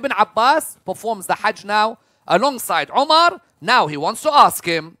Omar. Ibn Abbas performs the Hajj now alongside Omar. Now he wants to ask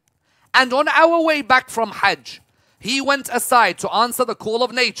him. And on our way back from Hajj, he went aside to answer the call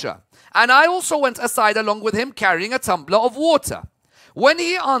of nature. And I also went aside along with him carrying a tumbler of water. When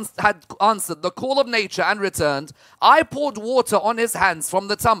he had answered the call of nature and returned, I poured water on his hands from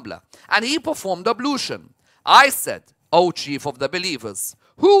the tumbler, and he performed ablution. I said, O chief of the believers,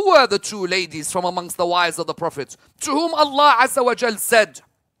 who were the two ladies from amongst the wives of the Prophet, to whom Allah Azza wa Jal said,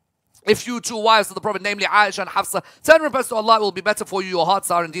 if you two wives of the Prophet, namely Aisha and Hafsa, turn and repent to Allah, it will be better for you, your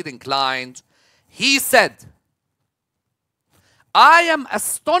hearts are indeed inclined. He said, I am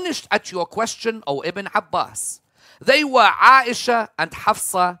astonished at your question, O Ibn Abbas. They were Aisha and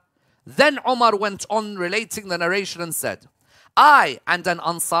Hafsa. Then Omar went on relating the narration and said, I and an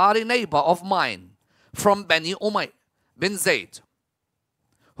Ansari neighbor of mine from Bani Umayy bin Zayd,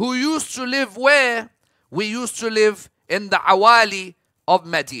 who used to live where? We used to live in the Awali of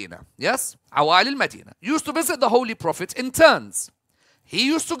Medina. Yes? Awali al-Medina. Used to visit the Holy Prophet in turns. He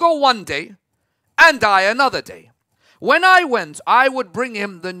used to go one day and I another day. When I went, I would bring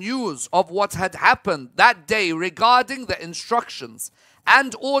him the news of what had happened that day regarding the instructions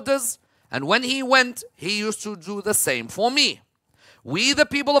and orders, and when he went, he used to do the same for me. We, the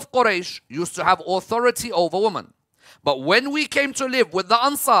people of Quraysh, used to have authority over women. But when we came to live with the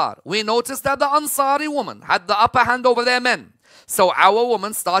Ansar, we noticed that the Ansari woman had the upper hand over their men. So our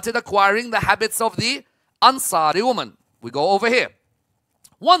women started acquiring the habits of the Ansari woman. We go over here.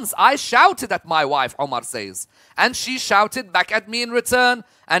 Once I shouted at my wife, Omar says, and she shouted back at me in return,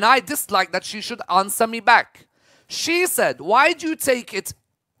 and I disliked that she should answer me back. She said, why do you take it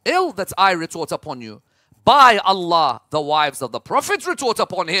ill that I retort upon you? By Allah, the wives of the Prophet retort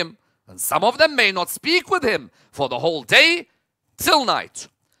upon him, and some of them may not speak with him for the whole day till night.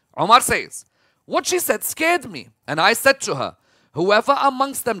 Omar says, what she said scared me, and I said to her, whoever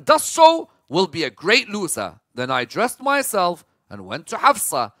amongst them does so will be a great loser. Then I dressed myself and went to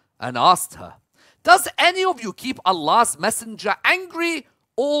Hafsa and asked her, does any of you keep Allah's messenger angry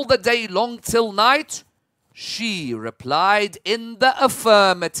all the day long till night? She replied in the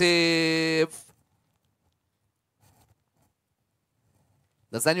affirmative.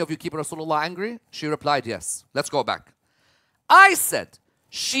 Does any of you keep Rasulullah angry? She replied, yes. Let's go back. I said,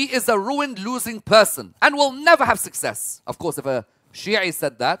 she is a ruined, losing person and will never have success. Of course, if a Shia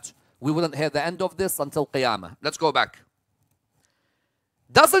said that, we wouldn't hear the end of this until Qiyamah. Let's go back.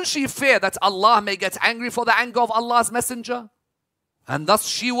 Doesn't she fear that Allah may get angry for the anger of Allah's messenger? And thus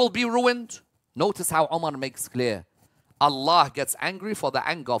she will be ruined? Notice how Omar makes clear. Allah gets angry for the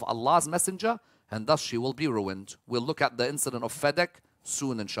anger of Allah's messenger, and thus she will be ruined. We'll look at the incident of Fedek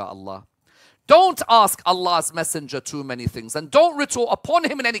soon, inshaAllah. Don't ask Allah's messenger too many things, and don't retort upon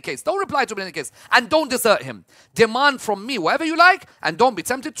him in any case. Don't reply to him in any case, and don't desert him. Demand from me whatever you like, and don't be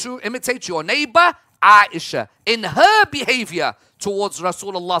tempted to imitate your neighbor Aisha in her behavior towards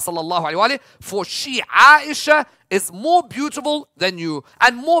Rasulullah sallallahu alaihi wasallam. For she, Aisha, is more beautiful than you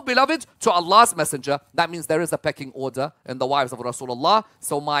and more beloved to Allah's messenger. That means there is a pecking order in the wives of Rasulullah.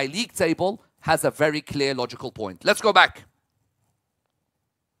 So my league table has a very clear logical point. Let's go back.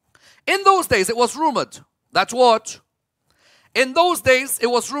 In those days, it was rumored that what? In those days, it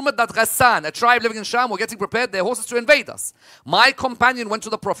was rumored that Ghassan, a tribe living in Sham, were getting prepared their horses to invade us. My companion went to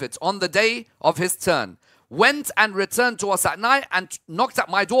the Prophet on the day of his turn, went and returned to us at night and knocked at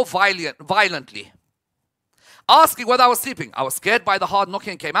my door violently, asking whether I was sleeping. I was scared by the hard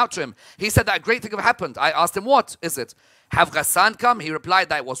knocking and came out to him. He said that a great thing had happened. I asked him, what is it? Have Ghassan come? He replied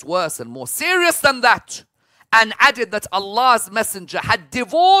that it was worse and more serious than that, and added that Allah's messenger had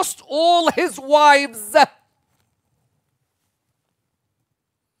divorced all his wives.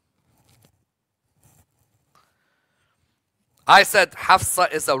 I said,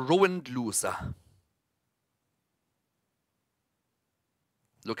 Hafsa is a ruined loser.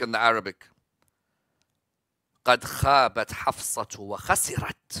 Look in the Arabic. قَدْ خَابَتْ حَفْصَةُ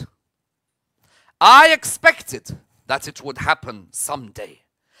وَخَسِرَتْ. I expected that it would happen someday.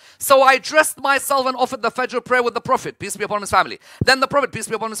 So I dressed myself and offered the Fajr prayer with the Prophet, peace be upon his family. Then the Prophet, peace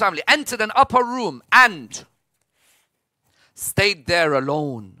be upon his family, entered an upper room and stayed there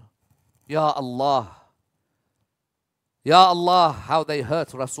alone. Ya Allah. Ya Allah, how they hurt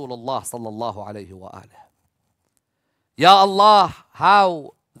Rasulullah sallallahu alayhi wa alayhi. Ya Allah,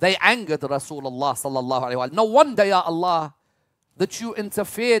 how they angered Rasulullah sallallahu alayhi wa alayhi. No wonder, Ya Allah, that you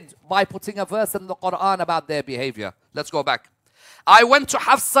interfered by putting a verse in the Quran about their behavior. Let's go back. I went to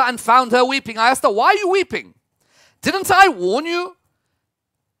Hafsa and found her weeping. I asked her, why are you weeping? Didn't I warn you?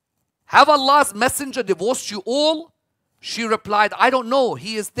 Have Allah's messenger divorced you all? She replied, I don't know.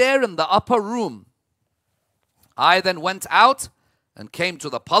 He is there in the upper room. I then went out and came to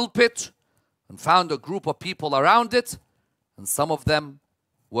the pulpit and found a group of people around it, and some of them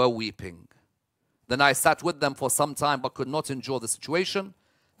were weeping. Then I sat with them for some time but could not endure the situation.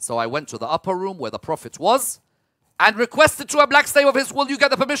 So I went to the upper room where the Prophet was and requested to a black slave of his, will you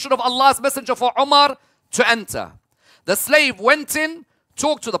get the permission of Allah's messenger for Omar to enter? The slave went in,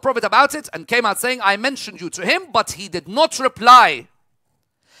 talked to the Prophet about it, and came out saying, I mentioned you to him, but he did not reply.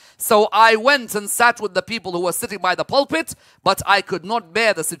 So I went and sat with the people who were sitting by the pulpit, but I could not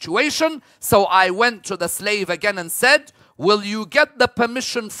bear the situation. So I went to the slave again and said, will you get the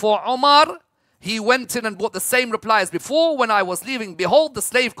permission for Omar? He went in and brought the same reply as before. When I was leaving, behold, the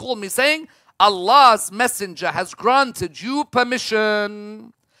slave called me saying, Allah's messenger has granted you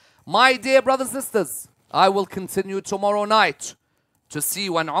permission. My dear brothers and sisters, I will continue tomorrow night to see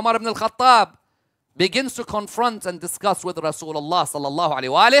when Umar ibn al-Khattab begins to confront and discuss with Rasulullah sallallahu alaihi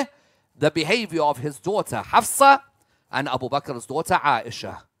wasallam the behavior of his daughter Hafsa and Abu Bakr's daughter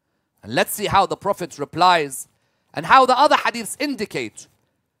Aisha. And let's see how the Prophet replies and how the other hadiths indicate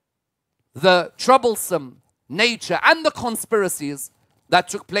the troublesome nature and the conspiracies that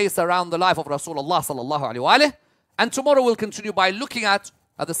took place around the life of Rasulullah sallallahu alaihi wasallam. And tomorrow we'll continue by looking at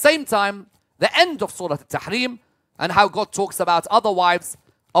the same time, the end of Surah Al-Tahrim and how God talks about other wives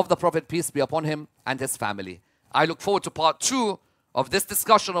of the Prophet, peace be upon him, and his family. I look forward to part 2 of this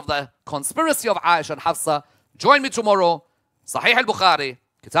discussion of the conspiracy of Aisha and Hafsa. Join me tomorrow. Sahih al-Bukhari,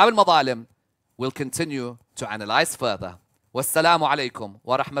 Kitab al-Madhalim. We'll continue to analyze further. Wassalamu alaikum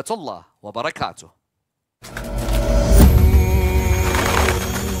wa rahmatullah wa barakatuh.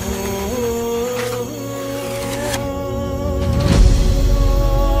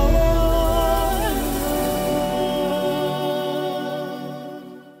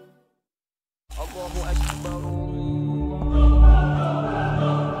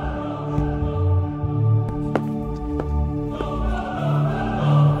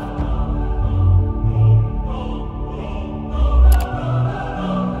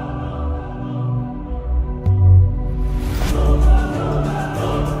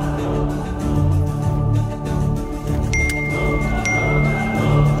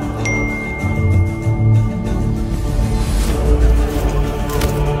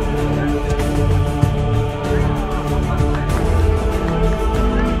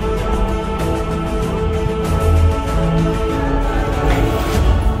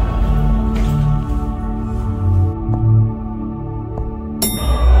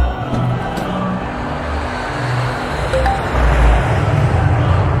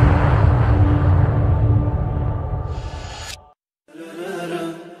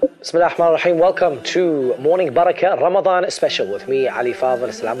 Bismillah ar-Rahman ar-Rahim. Welcome to Morning Barakah Ramadan special with me, Ali Fadl.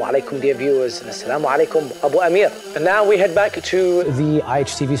 Assalamu alaikum, dear viewers. Assalamu alaikum, Abu Amir. And now we head back to the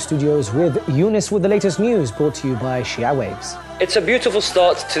IHTV studios with Eunice with the latest news, brought to you by Shia Waves. It's a beautiful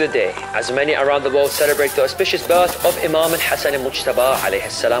start to the day as many around the world celebrate the auspicious birth of Imam Hussein al-Mujtaba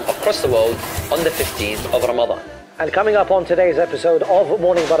alayhi salam across the world on the 15th of Ramadan. And coming up on today's episode of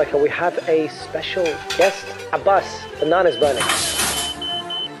Morning Barakah, we have a special guest, Abbas. The naan is burning.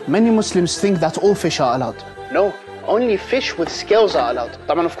 Many Muslims think that all fish are allowed. No, only fish with scales are allowed.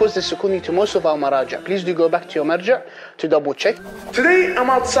 Of course, this is according to most of our maraja. Please do go back to your marja to double check. Today I'm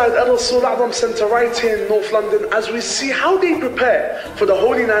outside Al Rasul A'zam Centre right here in North London as we see how they prepare for the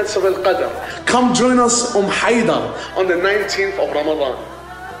holy nights of Al-Qadr. Come join us Haidar on the 19th of Ramadan.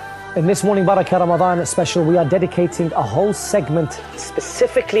 In this Morning Barakah Ramadan special, we are dedicating a whole segment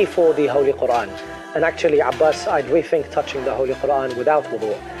specifically for the Holy Quran. And actually, Abbas, I'd rethink touching the Holy Quran without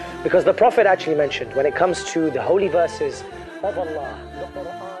wudu. Because the Prophet actually mentioned, when it comes to the holy verses of Allah, the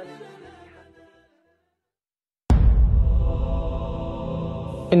Quran.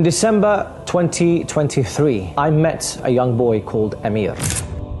 In December 2023, I met a young boy called Amir.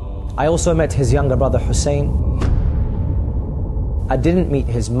 I also met his younger brother Hussein. I didn't meet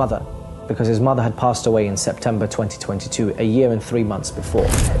his mother because his mother had passed away in September 2022, a year and 3 months before.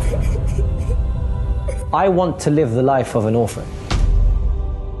 I want to live the life of an orphan.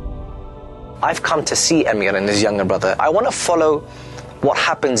 I've come to see Amir and his younger brother. I want to follow what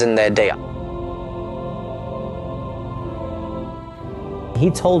happens in their day.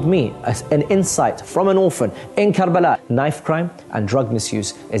 He told me an insight from an orphan in Karbala. Knife crime and drug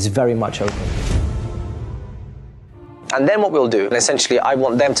misuse is very much open. And then what we'll do, essentially, I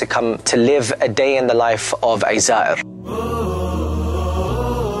want them to come to live a day in the life of a Zair.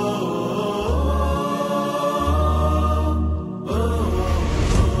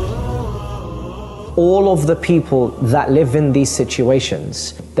 All of the people that live in these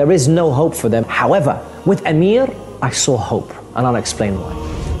situations, there is no hope for them. However, with Amir, I saw hope, and I'll explain why.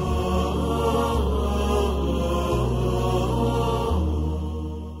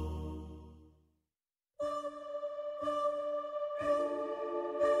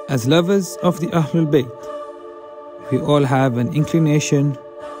 As lovers of the Ahlul Bayt, we all have an inclination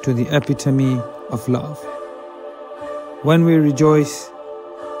to the epitome of love. When we rejoice,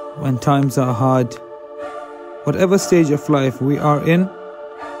 when times are hard, whatever stage of life we are in,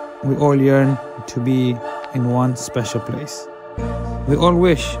 we all yearn to be in one special place. We all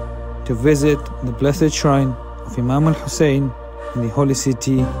wish to visit the blessed shrine of Imam Hussein in the holy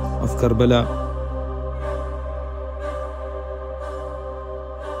city of Karbala.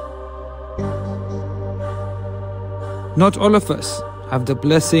 Not all of us have the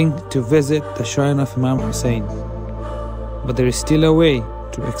blessing to visit the shrine of Imam Hussein, but there is still a way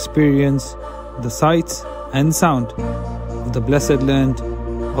to experience the sights and sound of the blessed land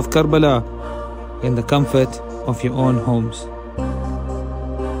of Karbala in the comfort of your own homes.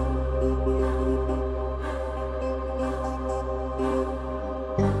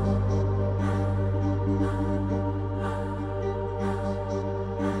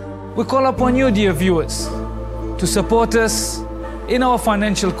 We call upon you, dear viewers, to support us in our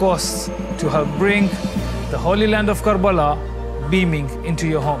financial costs to help bring the Holy Land of Karbala beaming into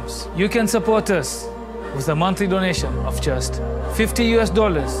your homes. You can support us with a monthly donation of just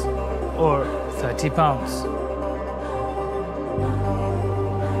 $50 or £30.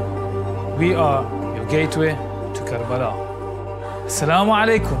 We are your gateway to Karbala. Assalamu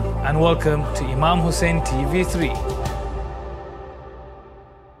alaikum and welcome to Imam Hussein TV 3.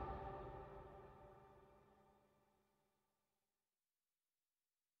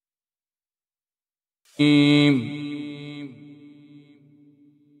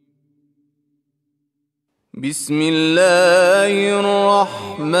 بسم الله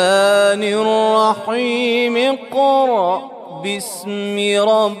الرحمن الرحيم اقرأ باسم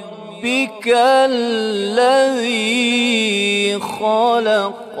ربك الذي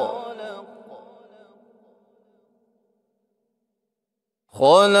خلق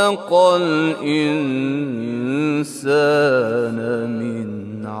خلق الإنسان من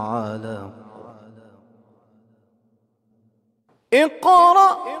علق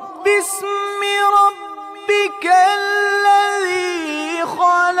اقرأ باسم ربك الذي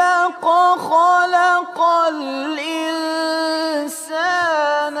خلق خلق الإنسان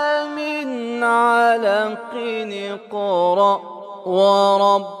من علق اقرأ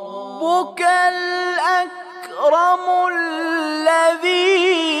وربك الأكرم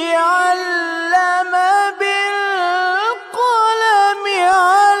الذي علم بالقلم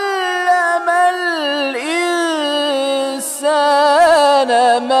علم الإنسان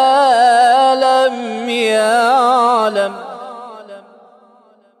ما لم يعلم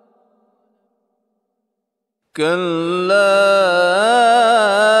كلا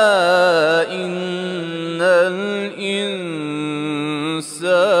إن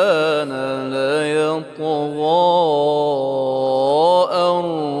الإنسان ليطغى أن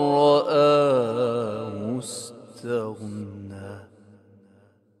رآه استغنى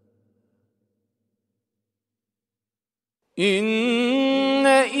إن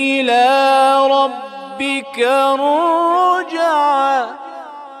إلى ربك الرجعى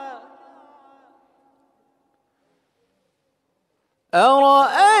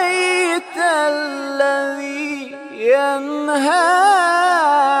أرأيت الذي ينهى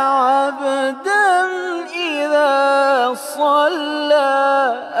عبدا إذا صلى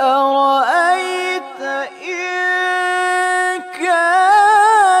أرأيت إن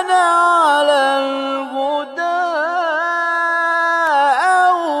كان على الهدى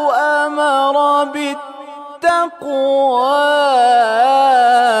أو أمر بالتقوى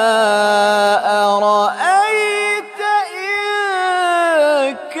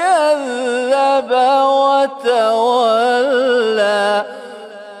وتولى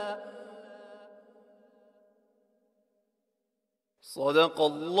صدق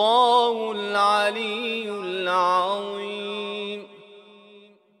الله العلي العظيم.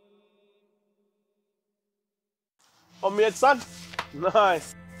 Omar son?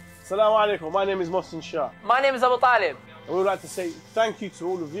 Nice. Assalamu alaikum. My name is Shia. My name is Abu Talib. And we would like to say thank you to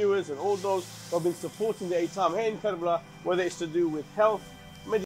all the viewers and all those who have been supporting the Aitam here in Karbala, whether it's to do with health,